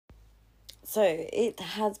So it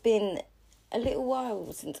has been a little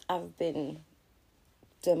while since I've been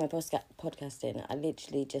doing my podcasting. I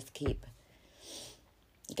literally just keep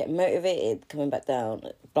getting motivated, coming back down,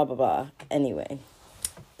 blah, blah, blah. Anyway,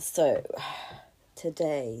 so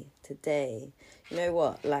today, you know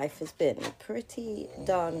what? Life has been pretty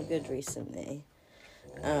darn good recently.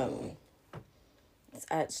 It's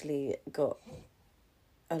actually got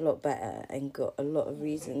a lot better and got a lot of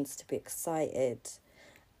reasons to be excited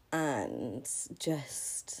and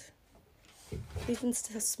just reasons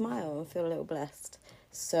to smile and feel a little blessed.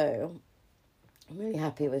 So I'm really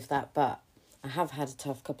happy with that, but I have had a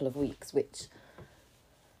tough couple of weeks, which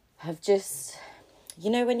have just, you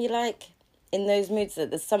know, when you're like in those moods that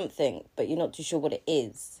there's something, but you're not too sure what it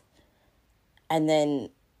is. And then,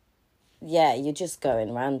 yeah, you're just going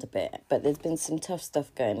around a bit. But there's been some tough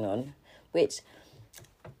stuff going on, which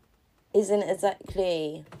isn't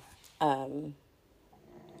exactly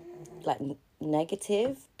like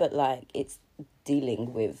negative, but like it's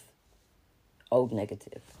dealing with old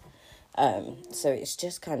negative. So it's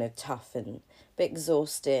just kind of tough and a bit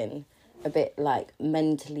exhausting, a bit like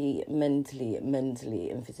mentally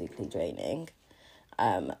and physically draining.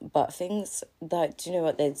 But things that, do you know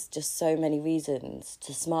what, there's just so many reasons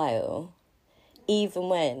to smile, even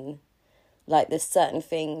when like there's certain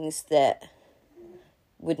things that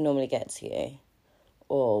would normally get to you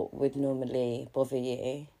or would normally bother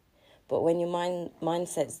you. But when your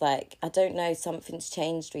mindset's like, I don't know, something's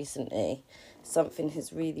changed recently. Something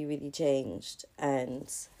has really, really changed.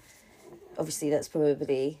 And obviously that's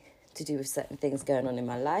probably to do with certain things going on in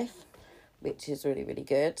my life, which is really, really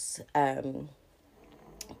good.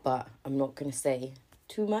 But I'm not going to say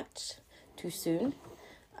too much too soon.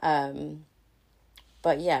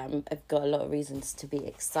 But yeah, I've got a lot of reasons to be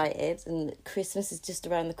excited. And Christmas is just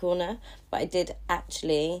around the corner. But I did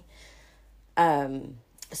actually...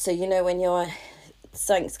 So, you know, when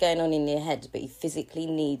something's going on in your head, but you physically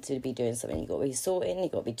need to be doing something. You've got to be sorting,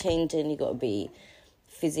 you've got to be changing, you've got to be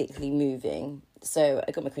physically moving. So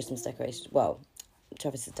I got my Christmas decorations. Well,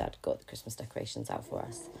 Travis's dad got the Christmas decorations out for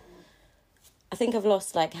us. I think I've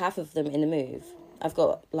lost like half of them in the move. I've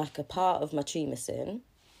got like a part of my tree missing.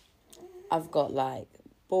 I've got like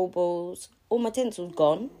baubles. All my tinsel's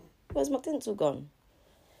gone. Where's my tinsel gone?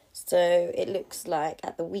 So it looks like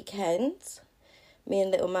at the weekend, me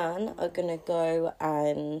and little man are going to go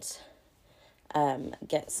and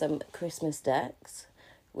get some Christmas decks,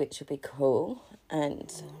 which will be cool.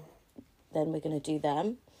 And then we're going to do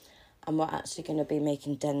them. And we're actually going to be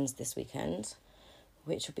making dens this weekend,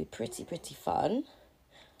 which will be pretty fun.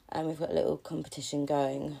 And we've got a little competition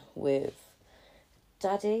going with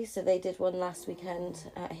Daddy. So they did one last weekend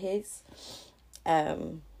at his.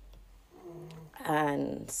 And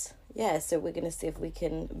yeah, so we're going to see if we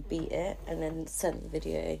can beat it and then send the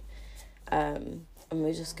video. And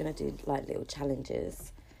we're just going to do like little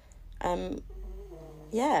challenges.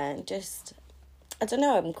 Yeah, and just, I don't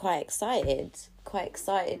know, I'm quite excited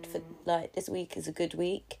for like this week is a good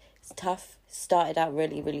week. It's tough. It started out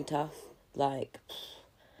really, really tough. Like,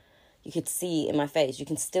 you could see in my face, you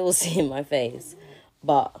can still see in my face.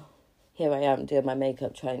 But here I am doing my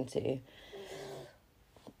makeup, trying to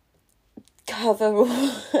cover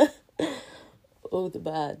all the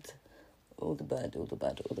bad.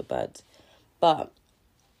 But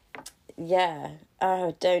yeah,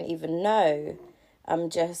 I don't even know. I'm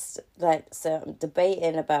just like, so I'm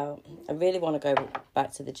debating about, I really want to go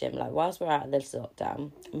back to the gym. Like, whilst we're out of this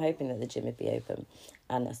lockdown, I'm hoping that the gym would be open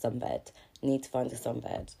and a sunbed. Need to find a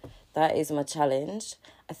sunbed. That is my challenge.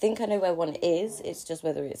 I think I know where one is. It's just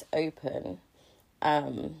whether it's open.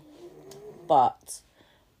 But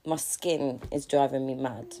my skin is driving me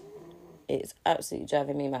mad. It's absolutely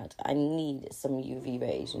driving me mad. I need some UV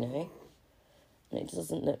rays, you know. And it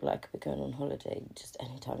doesn't look like we're going on holiday just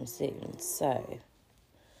anytime soon. So,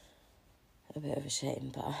 a bit of a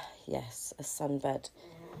shame. But yes, a sunbed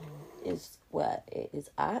is where it is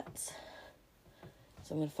at.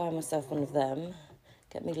 So I'm going to find myself one of them.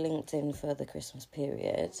 Get me linked in for the Christmas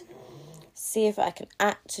period. See if I can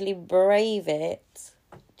actually brave it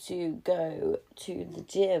to go to the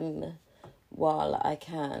gym while I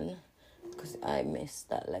can. Because I miss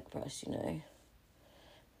that leg press, you know.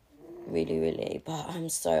 Really, really. But I'm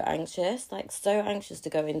so anxious. Like, so anxious to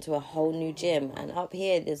go into a whole new gym. And up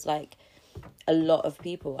here, there's, like, a lot of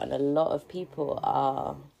people. And a lot of people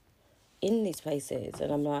are in these places.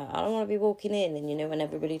 And I'm like, I don't want to be walking in. And, you know, when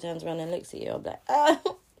everybody turns around and looks at you, I'm like,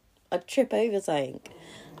 oh, I'd trip over something.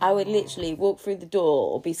 I would literally walk through the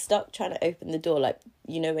door or be stuck trying to open the door. Like,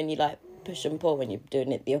 you know, when you, like, push and pull when you're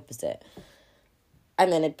doing it the opposite.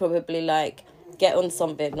 And then it'd probably, like, get on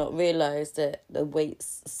something, not realise that the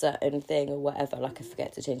weight's a certain thing or whatever, like I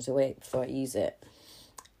forget to change the weight before I use it.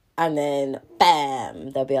 And then,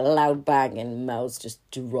 bam, there'll be a loud bang and Mel's just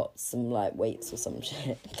dropped some, like, weights or some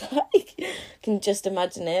shit. Like, can just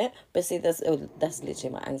imagine it. But see, that's literally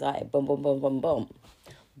my anxiety. Boom, boom, boom, boom, boom.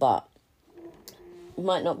 But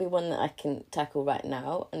might not be one that I can tackle right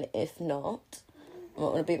now. And if not, I'm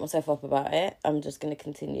not going to beat myself up about it. I'm just going to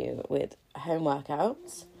continue with home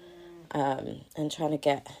workouts. And trying to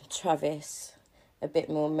get Travis a bit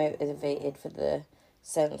more motivated for the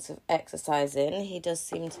sense of exercising. He does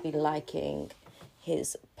seem to be liking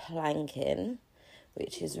his planking,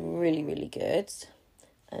 which is really, really good.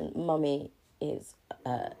 And Mummy is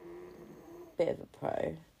a bit of a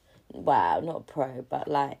pro. Wow, not a pro, but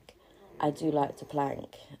like, I do like to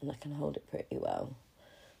plank and I can hold it pretty well.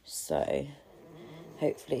 So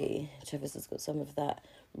hopefully Travis has got some of that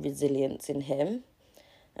resilience in him.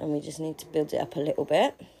 And we just need to build it up a little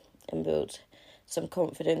bit and build some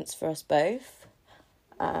confidence for us both.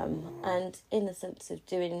 And in the sense of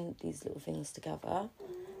doing these little things together,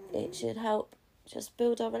 it should help just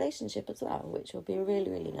build our relationship as well, which will be really,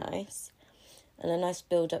 really nice. And a nice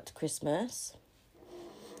build up to Christmas.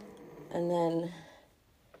 And then,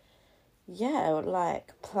 yeah,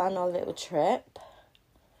 like plan our little trip.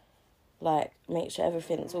 Like make sure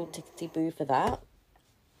everything's all tickety-boo for that.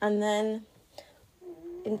 And then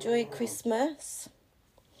enjoy Christmas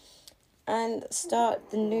and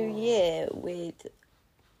start the new year with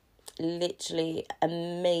literally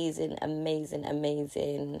amazing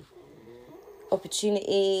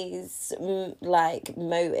opportunities, like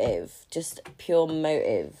motive, just pure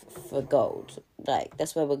motive for gold. Like,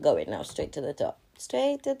 that's where we're going now, straight to the top.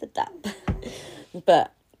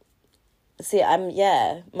 But see,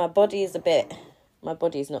 my body's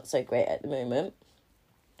not so great at the moment,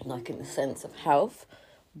 like in the sense of health.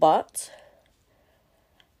 But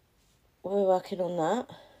we're working on that.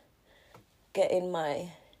 Getting my,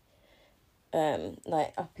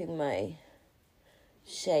 upping my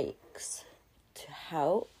shakes to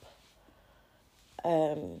help.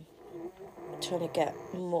 Trying to get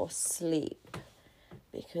more sleep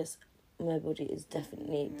because my body is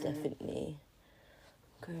definitely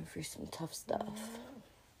going through some tough stuff.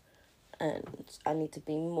 And I need to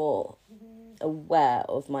be more aware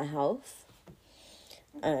of my health.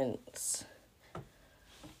 And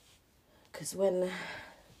because when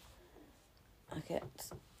I get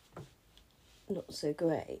not so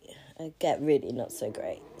great, I get really not so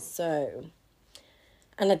great. So,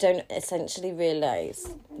 and I don't essentially realise,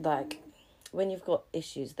 like, when you've got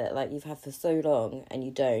issues that, like, you've had for so long and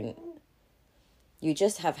you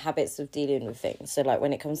just have habits of dealing with things. So, like,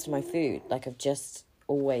 when it comes to my food, like, I've just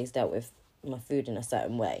always dealt with my food in a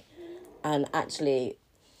certain way. And actually,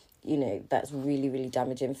 you know, that's really, really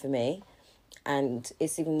damaging for me. And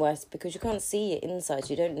it's even worse because you can't see it inside.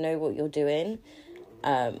 You don't know what you're doing.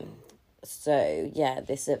 So, yeah,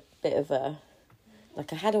 this is a bit of a...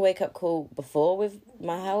 Like, I had a wake-up call before with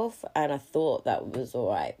my health, and I thought that was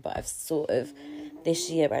all right. But I've sort of...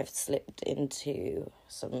 This year, I've slipped into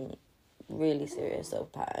some really serious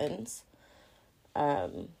self patterns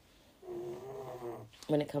when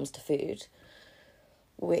it comes to food,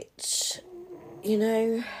 which, you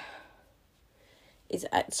know, is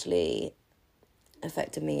actually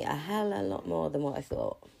affected me a hell of a lot more than what I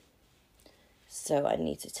thought. So I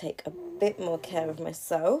need to take a bit more care of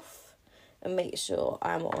myself and make sure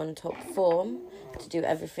I'm on top form to do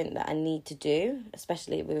everything that I need to do,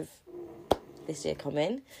 especially with this year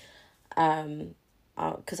coming.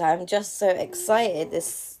 Because I'm just so excited.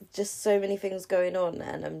 There's just so many things going on,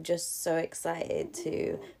 and I'm just so excited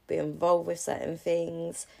to be involved with certain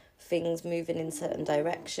things moving in certain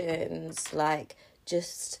directions, like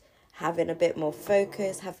just having a bit more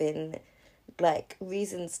focus, having like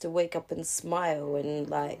reasons to wake up and smile and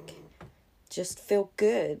like just feel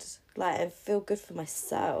good, like, and feel good for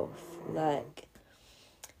myself, like,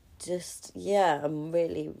 just, yeah, I'm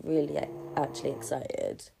really, really actually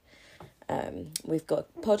excited. We've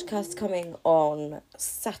got podcasts coming on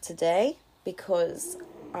Saturday because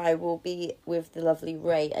I will be with the lovely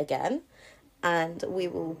Ray again, and we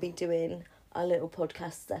will be doing a little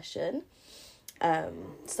podcast session,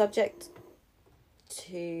 subject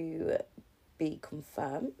to be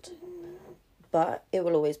confirmed, but it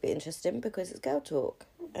will always be interesting because it's girl talk,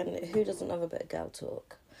 and who doesn't love a bit of girl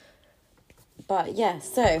talk? But yeah,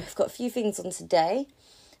 so I've got a few things on today,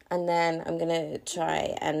 and then I'm going to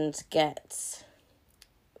try and get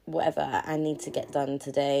whatever I need to get done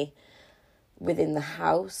today within the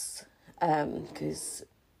house, because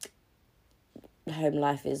home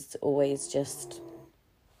life is always just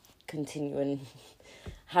continuing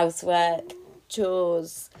housework,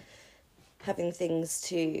 chores, having things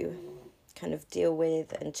to kind of deal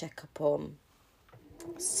with and check up on.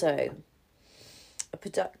 So, a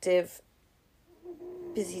productive,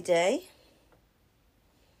 busy day,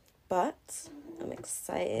 but I'm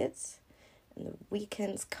excited, and the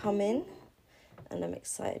weekend's coming, and I'm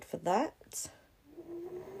excited for that.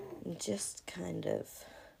 I'm just kind of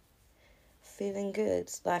feeling good.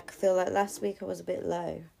 Like, I feel like last week I was a bit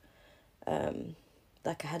low.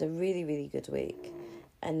 Like, I had a really, really good week,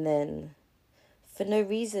 and then for no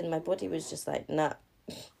reason my body was just like, nah,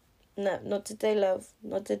 not today, love,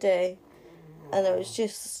 not today. And I was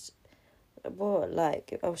just, I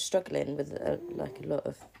was struggling with a lot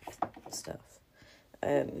of stuff.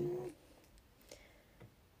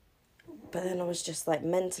 But then I was just like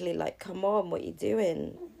mentally like, come on, what you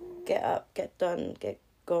doing? Get up, get done, get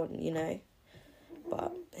gone, you know.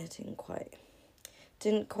 But it didn't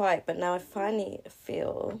quite. But now I finally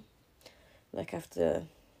feel like after,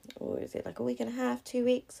 what is it, like a week and a half, 2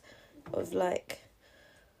 weeks of like,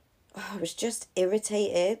 I was just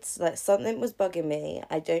irritated. Like something was bugging me.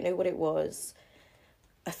 I don't know what it was.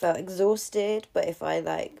 I felt exhausted, but if I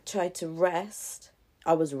like tried to rest,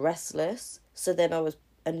 I was restless. So then I was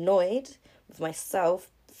annoyed with myself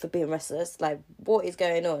for being restless. Like, what is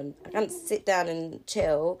going on? I can't sit down and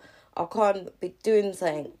chill. I can't be doing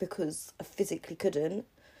something because I physically couldn't.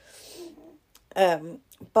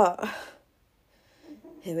 But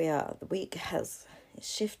here we are. The week has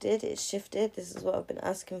shifted. It's shifted. This is what I've been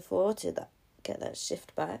asking for, to get that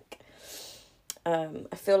shift back.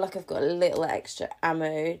 I feel like I've got a little extra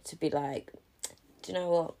ammo to be like, do you know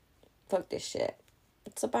what? Fuck this shit.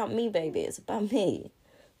 It's about me, baby. It's about me.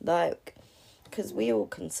 Like, because we all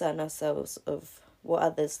concern ourselves of what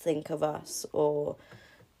others think of us, or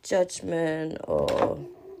judgment, or,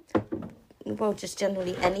 well, just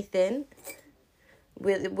generally anything.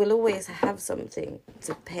 We'll always have something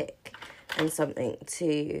to pick and something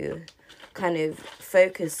to kind of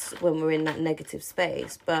focus when we're in that negative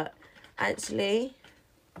space. But actually,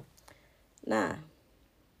 nah,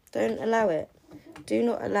 don't allow it. Do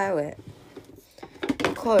not allow it.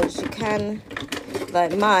 Because you can,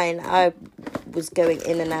 like mine, I was going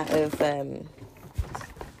in and out of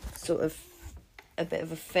sort of a bit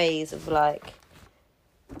of a phase of like,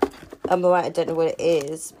 I'm alright, I don't know what it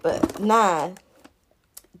is, but nah,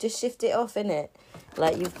 just shift it off, innit?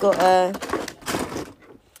 Like, you've got to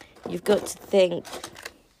think,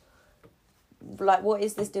 like, what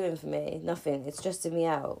is this doing for me? Nothing. It's stressing me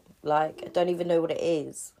out. Like, I don't even know what it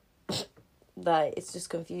is. Like, it's just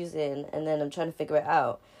confusing, and then I'm trying to figure it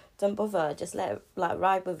out. Don't bother. Just let it, like,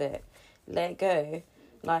 ride with it. Let it go.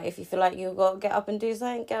 Like, if you feel like you've got to get up and do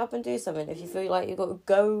something, get up and do something. If you feel like you've got to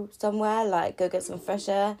go somewhere, like, go get some fresh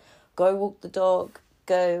air, go walk the dog,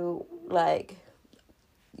 go, like,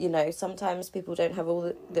 you know, sometimes people don't have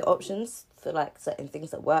all the options for, like, certain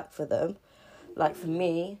things that work for them. Like, for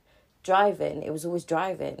me, driving, it was always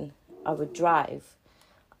driving. I would drive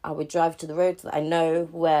to the roads that I know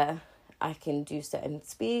where I can do certain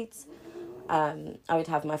speeds. I would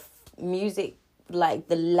have my music, like,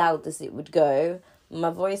 the loudest it would go. My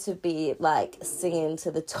voice would be, like, singing to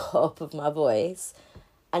the top of my voice.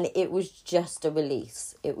 And it was just a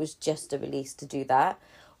release. It was just a release to do that.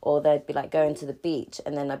 Or they'd be, like, going to the beach,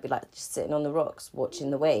 and then I'd be, like, just sitting on the rocks watching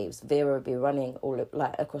the waves. Vera would be running all,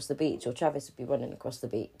 like, across the beach, or Travis would be running across the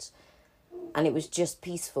beach. And it was just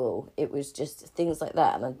peaceful. It was just things like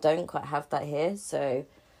that. And I don't quite have that here, so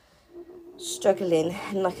struggling.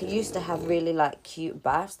 And, like, I used to have really, like, cute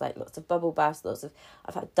baths, like, lots of bubble baths,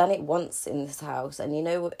 I've done it once in this house, and, you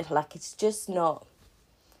know, like, it's just not,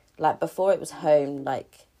 like, before it was home,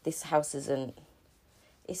 like, this house isn't,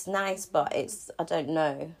 it's nice, but it's, I don't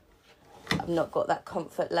know, I've not got that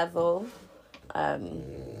comfort level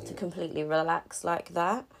to completely relax like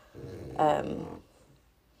that.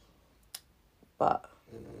 But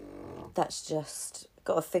that's just,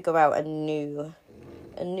 got to figure out a new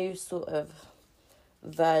sort of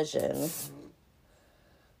version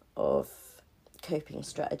of coping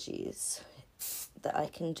strategies that I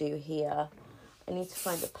can do here. I need to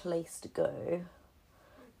find a place to go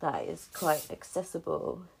that is quite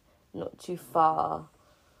accessible, not too far,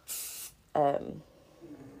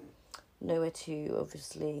 nowhere too,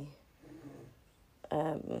 obviously,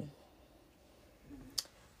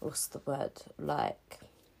 what's the word, like,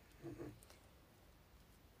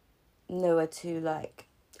 nowhere too, like,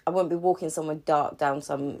 I won't be walking somewhere dark down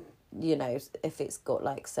some, you know, if it's got,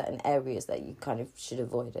 like, certain areas that you kind of should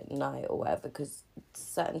avoid at night or whatever, because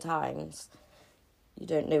certain times you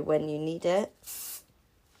don't know when you need it.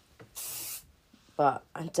 But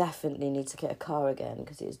I definitely need to get a car again,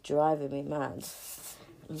 because it's driving me mad.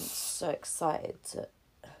 I'm so excited to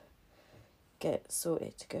get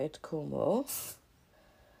sorted to go to Cornwall,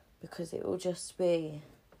 because it will just be,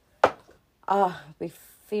 be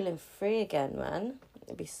feeling free again, man.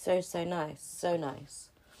 It'd be so nice, so nice.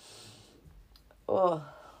 Oh,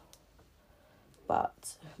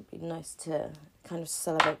 but it'd be nice to kind of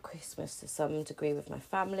celebrate Christmas to some degree with my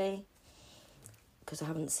family, because I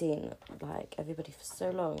haven't seen, like, everybody for so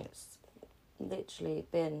long. It's literally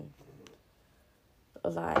been,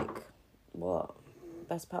 like,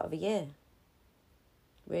 best part of a year,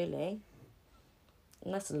 really.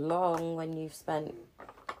 And that's long when you've spent,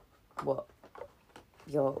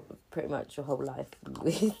 your pretty much your whole life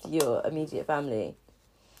with your immediate family.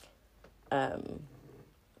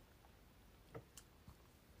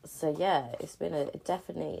 So yeah, it's been a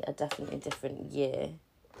definitely different year,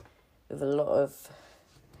 with a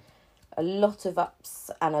lot of ups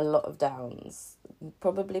and a lot of downs.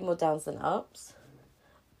 Probably more downs than ups,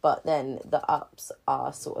 but then the ups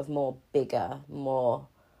are sort of more bigger, more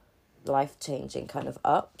life-changing kind of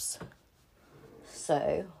ups.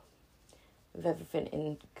 So with everything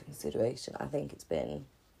in consideration, I think it's been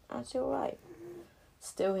actually all right.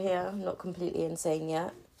 Still here, not completely insane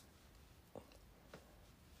yet.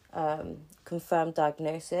 Confirmed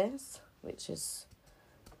diagnosis, which is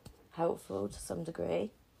helpful to some degree.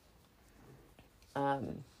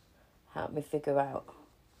 Helped me figure out,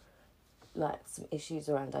 like, some issues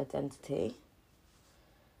around identity.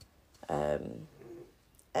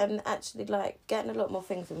 And actually, like, getting a lot more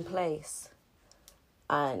things in place,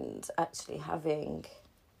 and actually having,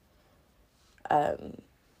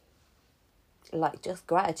 like, just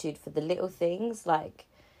gratitude for the little things. Like,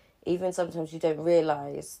 even sometimes you don't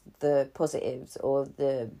realise the positives or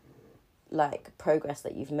the, like, progress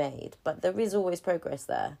that you've made, but there is always progress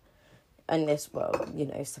there. And this,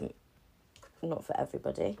 not for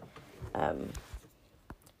everybody,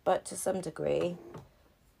 but to some degree,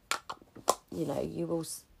 you will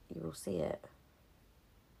see it.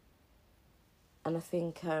 And I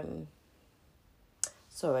think,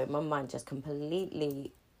 sorry, my mind just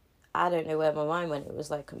completely, I don't know where my mind went. It was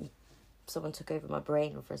like someone took over my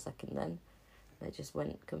brain for a second then. And I just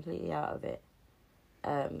went completely out of it.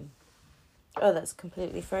 That's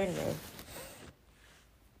completely thrown me.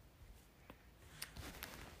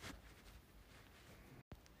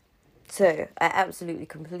 So I absolutely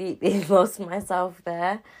completely lost myself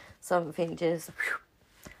there. Something just,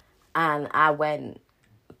 and I went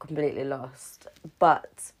completely lost.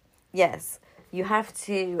 But yes, I have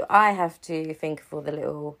to think of all the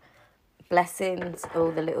little blessings,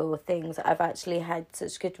 all the little things. I've actually had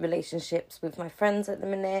such good relationships with my friends at the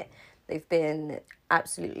minute. They've been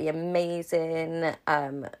absolutely amazing.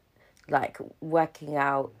 Like, working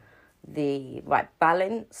out the right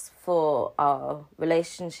balance for our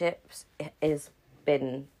relationships has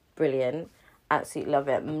been brilliant. Absolutely love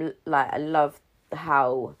it. Like, I love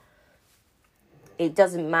how it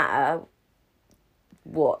doesn't matter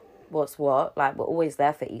what's what. Like, we're always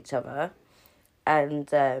there for each other, and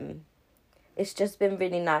it's just been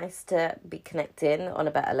really nice to be connecting on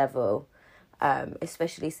a better level,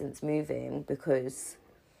 especially since moving, because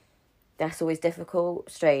that's always difficult,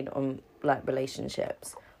 strain on, like,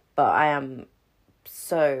 relationships. But I am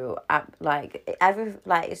so,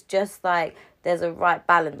 it's just like there's a right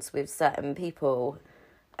balance with certain people.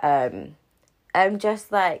 I'm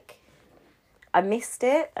just like, I missed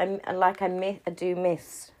it. I do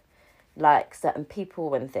miss, like, certain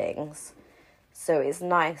people and things. So it's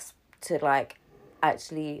nice to, like,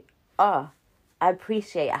 actually, I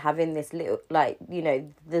appreciate having this little, like,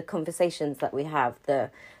 the conversations that we have,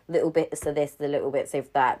 the little bits of this, the little bits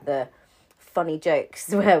of that, the funny jokes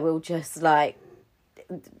where we'll just, like,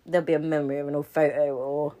 there'll be a memory of an old photo,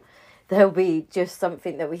 or there'll be just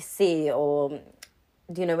something that we see, or,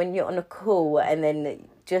 when you're on a call and then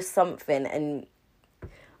just something, and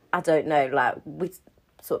I don't know, like, we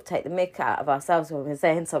sort of take the mick out of ourselves when we're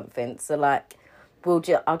saying something. So, like,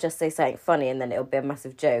 I'll just say something funny, and then it'll be a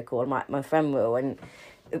massive joke, or my friend will, and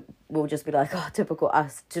we'll just be like, oh, typical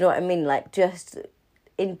us. Do you know what I mean? Like, just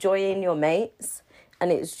enjoying your mates.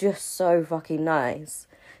 And it's just so fucking nice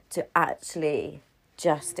to actually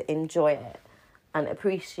just enjoy it and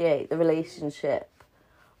appreciate the relationship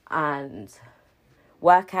and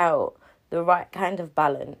work out the right kind of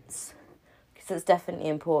balance, because it's definitely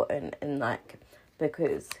important. And, like,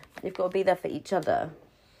 because you've got to be there for each other.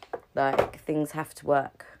 Like, things have to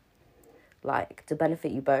work, like, to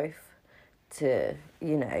benefit you both, to,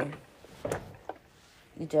 you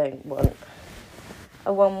don't want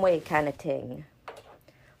a one-way kind of thing.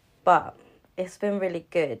 But it's been really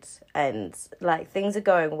good, and, like, things are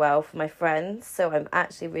going well for my friends, so I'm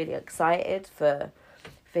actually really excited for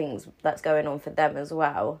things that's going on for them as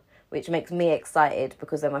well, which makes me excited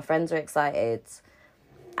because then my friends are excited,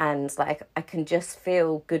 and like I can just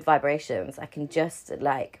feel good vibrations. I can just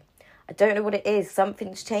like, I don't know what it is.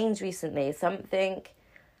 Something's changed recently. Something,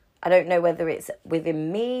 I don't know whether it's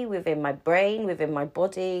within me, within my brain, within my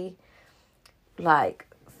body. Like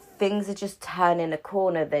things are just turning a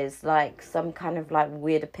corner. There's like some kind of like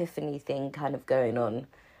weird epiphany thing kind of going on.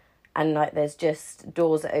 And like there's just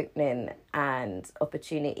doors opening and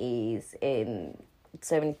opportunities in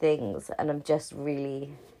so many things. And I'm just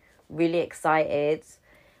really, really excited.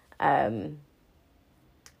 And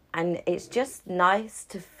it's just nice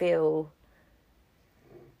to feel,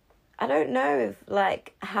 I don't know, if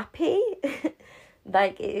like happy.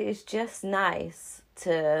 Like it is just nice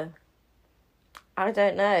to, I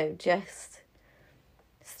don't know, just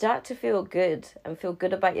start to feel good and feel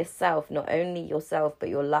good about yourself, not only yourself, but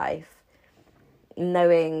your life.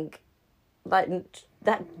 Knowing, like,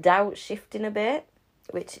 that doubt shifting a bit,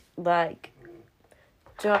 which, like,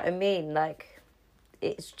 do you know what I mean? Like,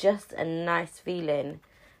 it's just a nice feeling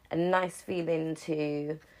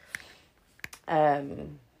to,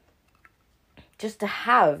 just to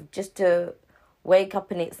have, just to wake up,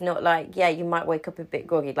 and it's not like, yeah, you might wake up a bit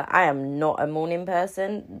groggy. Like, I am not a morning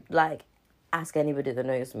person. Like, ask anybody that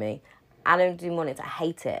knows me. I don't do mornings. I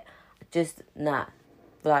hate it. Just, nah.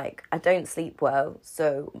 Like, I don't sleep well,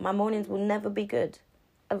 so my mornings will never be good.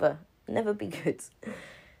 Ever. Never be good.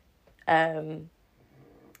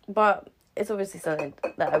 But it's obviously something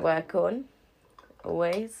that I work on,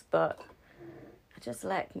 always, but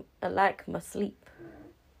I like my sleep.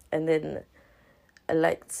 And then I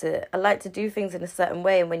like to do things in a certain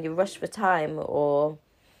way, and when you rush for time, or,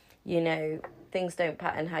 you know, things don't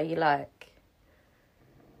pattern how you like,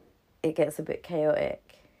 it gets a bit chaotic.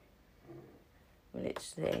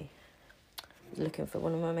 Literally, I was looking for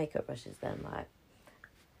one of my makeup brushes then, like,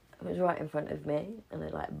 it was right in front of me, and I,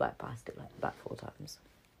 like, bypassed it, like, about 4 times.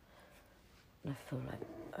 And I feel like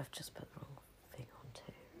I've just put the wrong thing on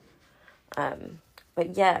too.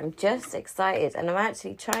 But yeah, I'm just excited, and I'm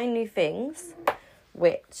actually trying new things,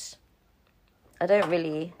 which I don't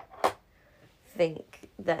really think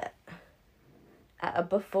that at a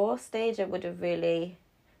before stage I would have really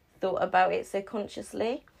thought about it so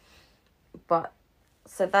consciously. But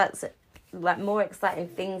so that's like more exciting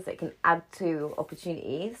things that can add to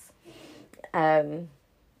opportunities. I'm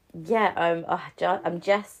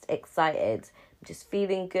just excited. I'm just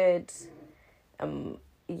feeling good. I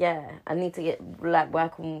need to get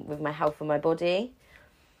work on with my health and my body.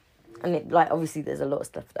 And it, like, obviously there's a lot of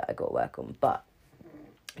stuff that I got to work on, but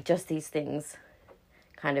just these things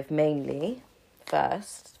kind of mainly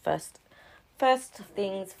first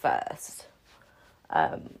things first.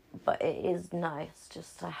 But it is nice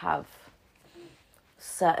just to have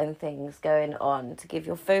certain things going on to give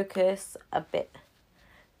your focus a bit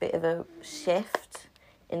of a shift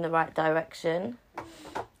in the right direction.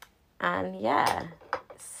 And yeah,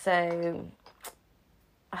 so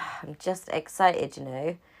I'm just excited, you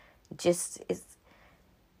know. Just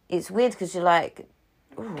it's weird because you're like,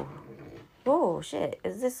 oh shit,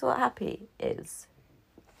 is this what happy is?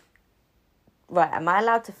 Right, am I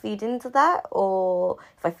allowed to feed into that? Or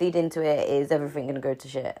if I feed into it, is everything going to go to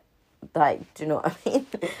shit? Like, do you know what I mean?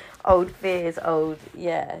 Old fears,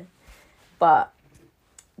 yeah. But,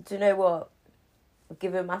 do you know what? I'm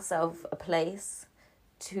giving myself a place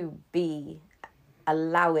to be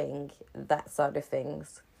allowing that side of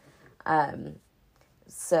things.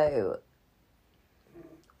 So,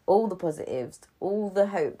 all the positives, all the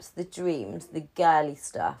hopes, the dreams, the girly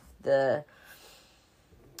stuff, the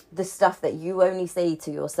stuff that you only say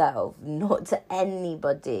to yourself, not to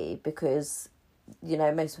anybody, because, you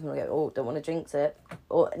know, most people will go, oh, don't want to jinx it.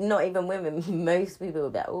 Or not even women, most people will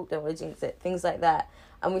be like, oh, don't want to jinx it. Things like that.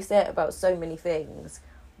 And we say it about so many things.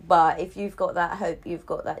 But if you've got that hope, you've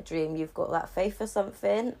got that dream, you've got that faith for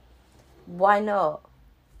something, why not?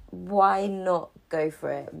 Why not go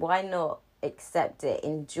for it? Why not accept it?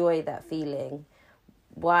 Enjoy that feeling.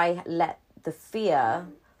 Why let the fear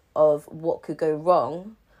of what could go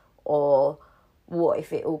wrong, or what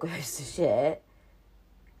if it all goes to shit,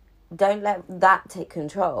 don't let that take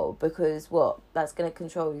control, because that's going to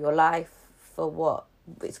control your life for what?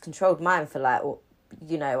 It's controlled mine for, like,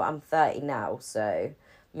 you know, I'm 30 now, so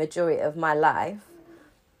majority of my life,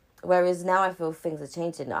 whereas now I feel things are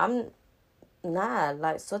changing. Sod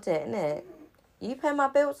it, innit? You pay my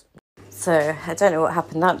bills. So I don't know what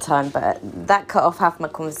happened that time, but that cut off half my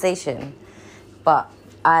conversation. But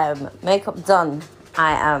I am makeup done.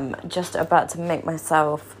 I am just about to make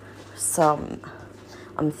myself some,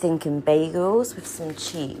 I'm thinking bagels with some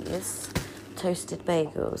cheese, toasted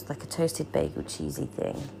bagels, like a toasted bagel cheesy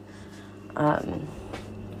thing.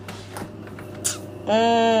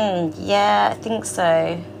 Yeah, I think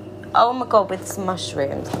so. Oh my god, with some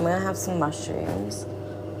mushrooms. I'm gonna have some mushrooms.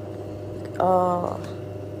 Oh,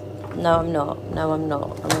 no, I'm not. I'm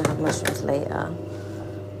gonna have mushrooms later.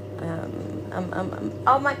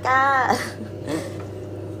 Oh my god.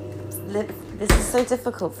 This is so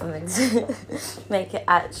difficult for me to make an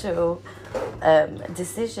actual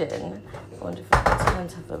decision. I wonder if I have time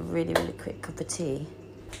to have a really, really quick cup of tea.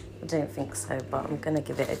 I don't think so, but I'm going to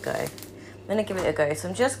give it a go. So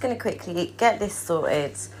I'm just going to quickly get this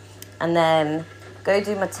sorted and then go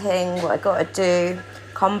do my thing, what I got to do,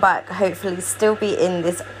 come back, hopefully still be in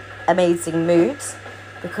this amazing mood,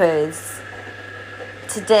 because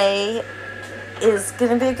today is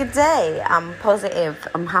going to be a good day. I'm positive,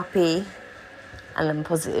 I'm happy, and I'm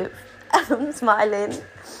positive, and I'm smiling.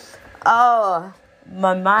 Oh,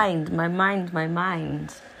 my mind.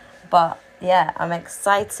 But yeah, I'm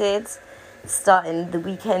excited. Starting the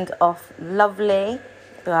weekend off lovely.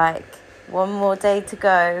 Like, one more day to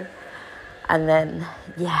go. And then,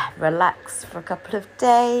 yeah, relax for a couple of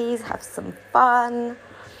days. Have some fun.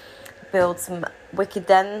 Build some wicked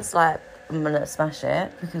dens. Like, I'm going to smash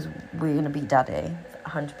it because we're going to beat Daddy.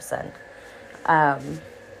 100%.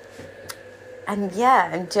 And yeah,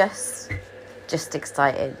 I'm just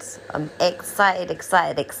excited. I'm excited.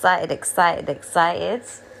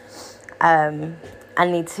 I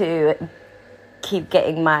need to keep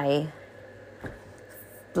getting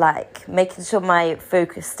making sure my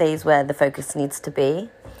focus stays where the focus needs to be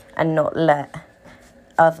and not let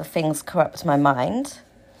other things corrupt my mind,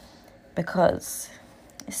 because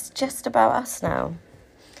it's just about us now.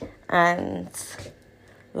 And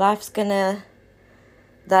life's gonna...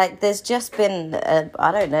 there's just been,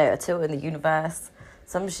 I don't know, a tilt in the universe.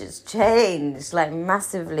 Some shit's changed,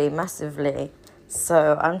 massively.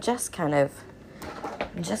 So I'm just kind of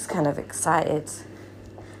excited.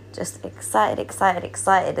 Just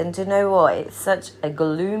excited. And do you know what? It's such a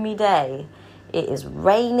gloomy day. It is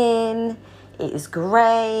raining. It is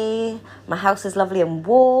grey. My house is lovely and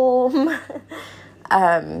warm.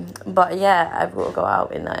 But yeah, I've got to go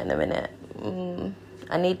out in that in a minute.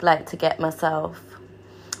 I need to get myself...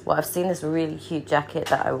 Well, I've seen this really cute jacket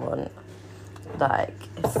that I want.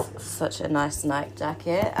 It's such a nice Nike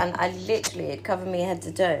jacket. And it'd cover me head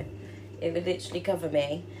to toe. It would literally cover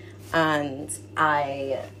me. And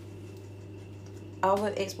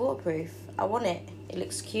it's waterproof. I want it. It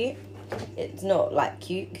looks cute. It's not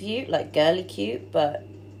cute, like girly cute, but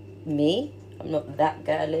me, I'm not that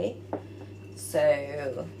girly.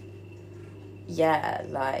 So, yeah,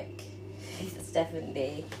 it's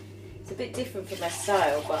definitely... It's a bit different from my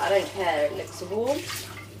style, but I don't care. It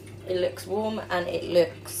looks warm and it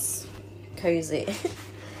looks cozy.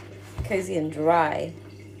 Cozy and dry.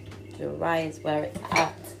 Dry is where it's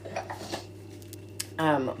at.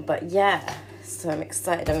 But yeah, so I'm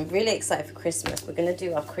excited. I'm really excited for Christmas. We're going to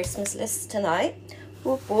do our Christmas list tonight.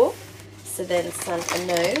 Whoop whoop. So then Santa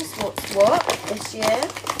knows what's what this year.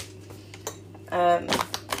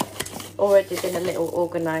 Already been a little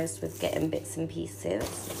organised with getting bits and pieces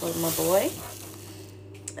for my boy.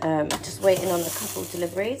 Just waiting on a couple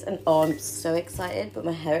deliveries. And I'm so excited, but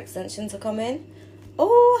my hair extensions are coming.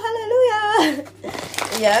 Oh, hallelujah!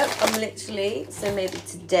 Yeah, I'm literally... So maybe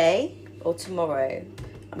today or tomorrow,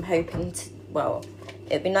 I'm hoping to... Well,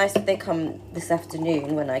 it'd be nice if they come this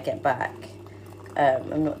afternoon when I get back.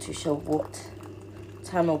 I'm not too sure what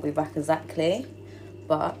time I'll be back exactly.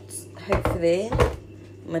 But hopefully...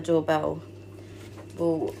 my doorbell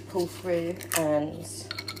will pull through and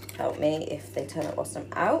help me if they turn up whilst I'm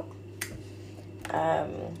out.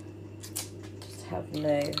 Just have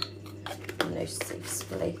no safe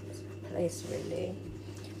place really.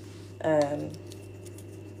 Have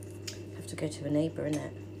to go to a neighbour,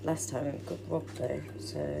 innit? Last time it got robbed though,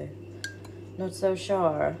 so not so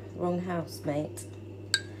sure. Wrong house, mate.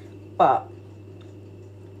 But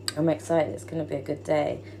I'm excited. It's going to be a good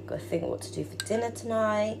day. Got to think what to do for dinner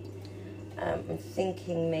tonight. I'm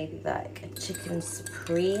thinking maybe a chicken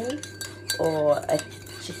supreme or a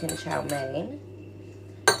chicken chow mein,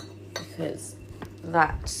 because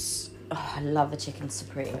that's... Oh, I love a chicken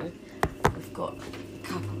supreme. We've got a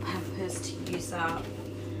couple of peppers to use up.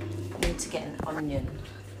 I need to get an onion.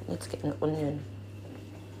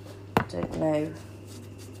 I don't know.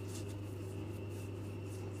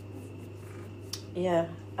 Yeah.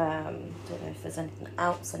 Don't know if there's anything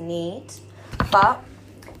else I need, but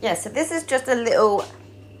yeah, so this is just a little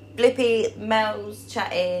blippy Mel's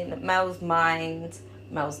chatting, Mel's mind,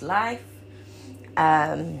 Mel's life.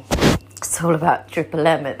 It's all about Triple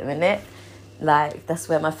M at the minute. Like, that's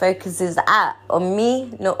where my focus is at, on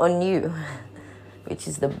me, not on you, which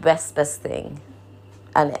is the best thing.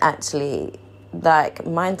 And it actually, like,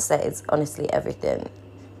 mindset is honestly everything.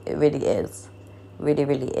 It really is. Really,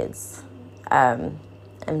 really is. I'm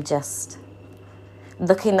just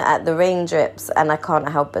looking at the raindrops and I can't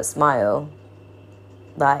help but smile.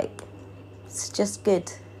 Like, it's just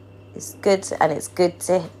good. It's good, and it's good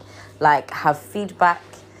to, like, have feedback,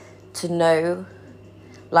 to know,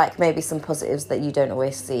 like, maybe some positives that you don't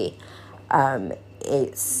always see.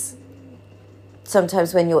 It's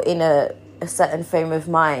sometimes when you're in a certain frame of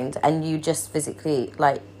mind and you just physically,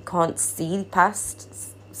 like, can't see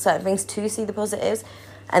past certain things to see the positives,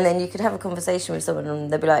 and then you could have a conversation with someone and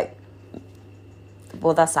they'll be like,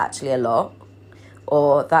 well, that's actually a lot,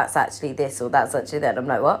 or that's actually this, or that's actually that. I'm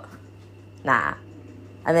like, what? Nah.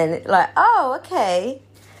 And then, like, oh, okay.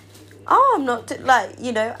 Oh, I'm not,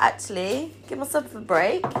 actually, give myself a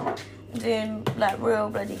break. I'm doing, like, real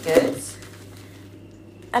bloody good.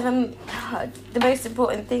 And the most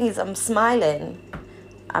important thing is I'm smiling.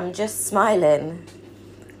 I'm just smiling.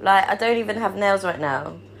 Like, I don't even have nails right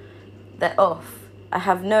now. They're off. I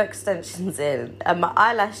have no extensions in. And my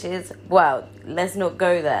eyelashes, well, let's not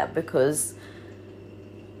go there because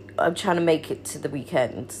I'm trying to make it to the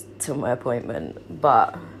weekend, to my appointment.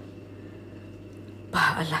 But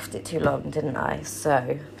I left it too long, didn't I?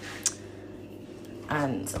 So,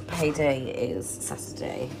 and payday is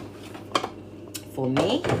Saturday for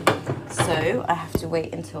me. So I have to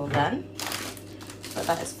wait until then. But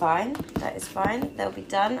that is fine. That is fine. They'll be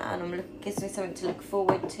done, and gives me something to look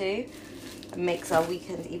forward to. It makes our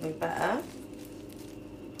weekend even better,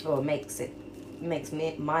 or makes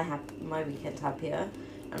me my weekend happier.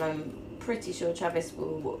 And I'm pretty sure Travis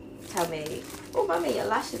will tell me, "Oh, mummy, your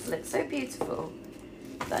lashes look so beautiful,"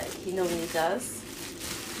 like he normally does.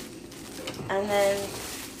 And then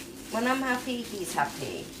when I'm happy, he's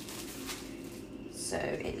happy. So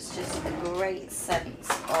it's just a great sense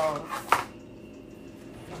of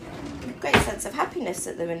happiness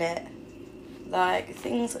at the minute. Like,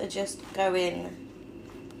 things are just going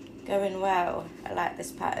well. I like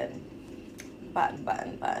this pattern.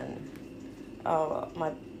 Button. Oh,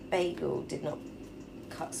 my bagel did not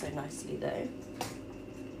cut so nicely though.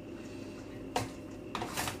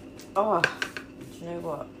 Oh, do you know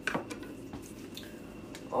what?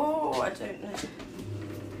 Oh, I don't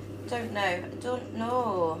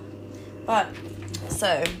know. But,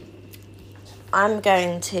 so, I'm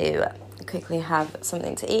going to quickly have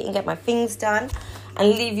something to eat and get my things done and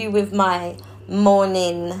leave you with my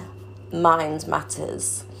morning mind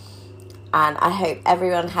matters. And I hope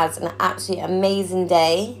everyone has an absolutely amazing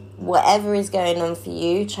day. Whatever is going on for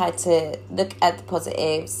you, try to look at the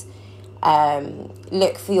positives.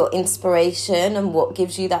 Look for your inspiration and what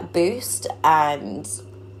gives you that boost, and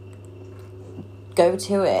go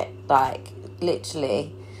to it. Like,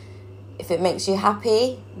 literally, if it makes you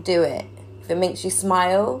happy, do it. If it makes you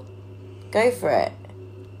smile, go for it.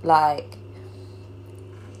 Like,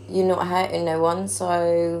 you're not hurting no one,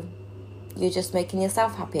 so you're just making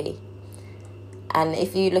yourself happy. And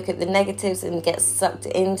if you look at the negatives and get sucked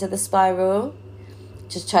into the spiral,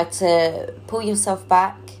 just try to pull yourself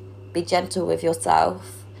back, be gentle with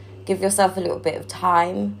yourself, give yourself a little bit of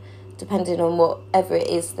time, depending on whatever it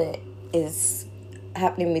is that is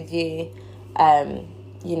happening with you.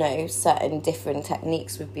 Certain different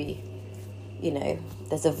techniques would be,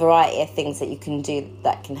 there's a variety of things that you can do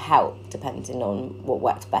that can help depending on what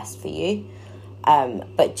works best for you.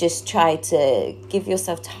 But just try to give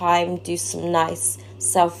yourself time, do some nice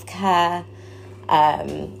self-care,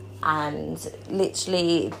 and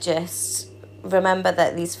literally just remember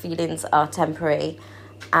that these feelings are temporary,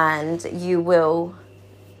 and you will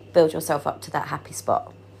build yourself up to that happy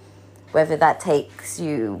spot. Whether that takes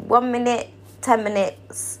you 1 minute, 10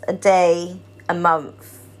 minutes, a day, a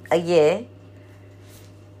month, a year,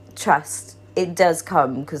 trust, it does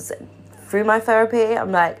come. Because through my therapy,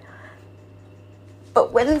 I'm like,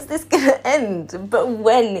 but when is this going to end? But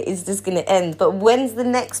when is this going to end? But when's the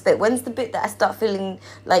next bit? When's the bit that I start feeling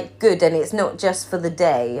like good and it's not just for the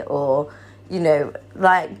day, or,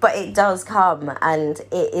 but it does come, and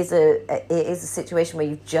it is a situation where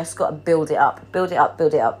you've just got to build it up.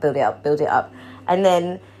 And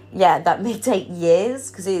then, that may take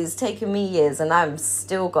years, because it has taken me years and I've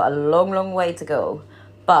still got a long, long way to go.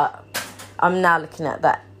 But I'm now looking at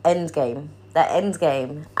that end game,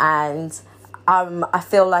 and I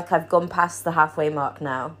feel like I've gone past the halfway mark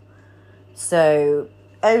now. So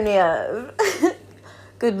only a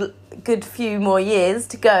good few more years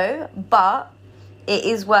to go, but it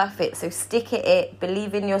is worth it. So stick at it,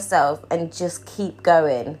 believe in yourself, and just keep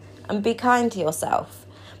going, and be kind to yourself.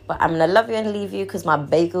 But I'm going to love you and leave you because my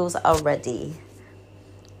bagels are ready.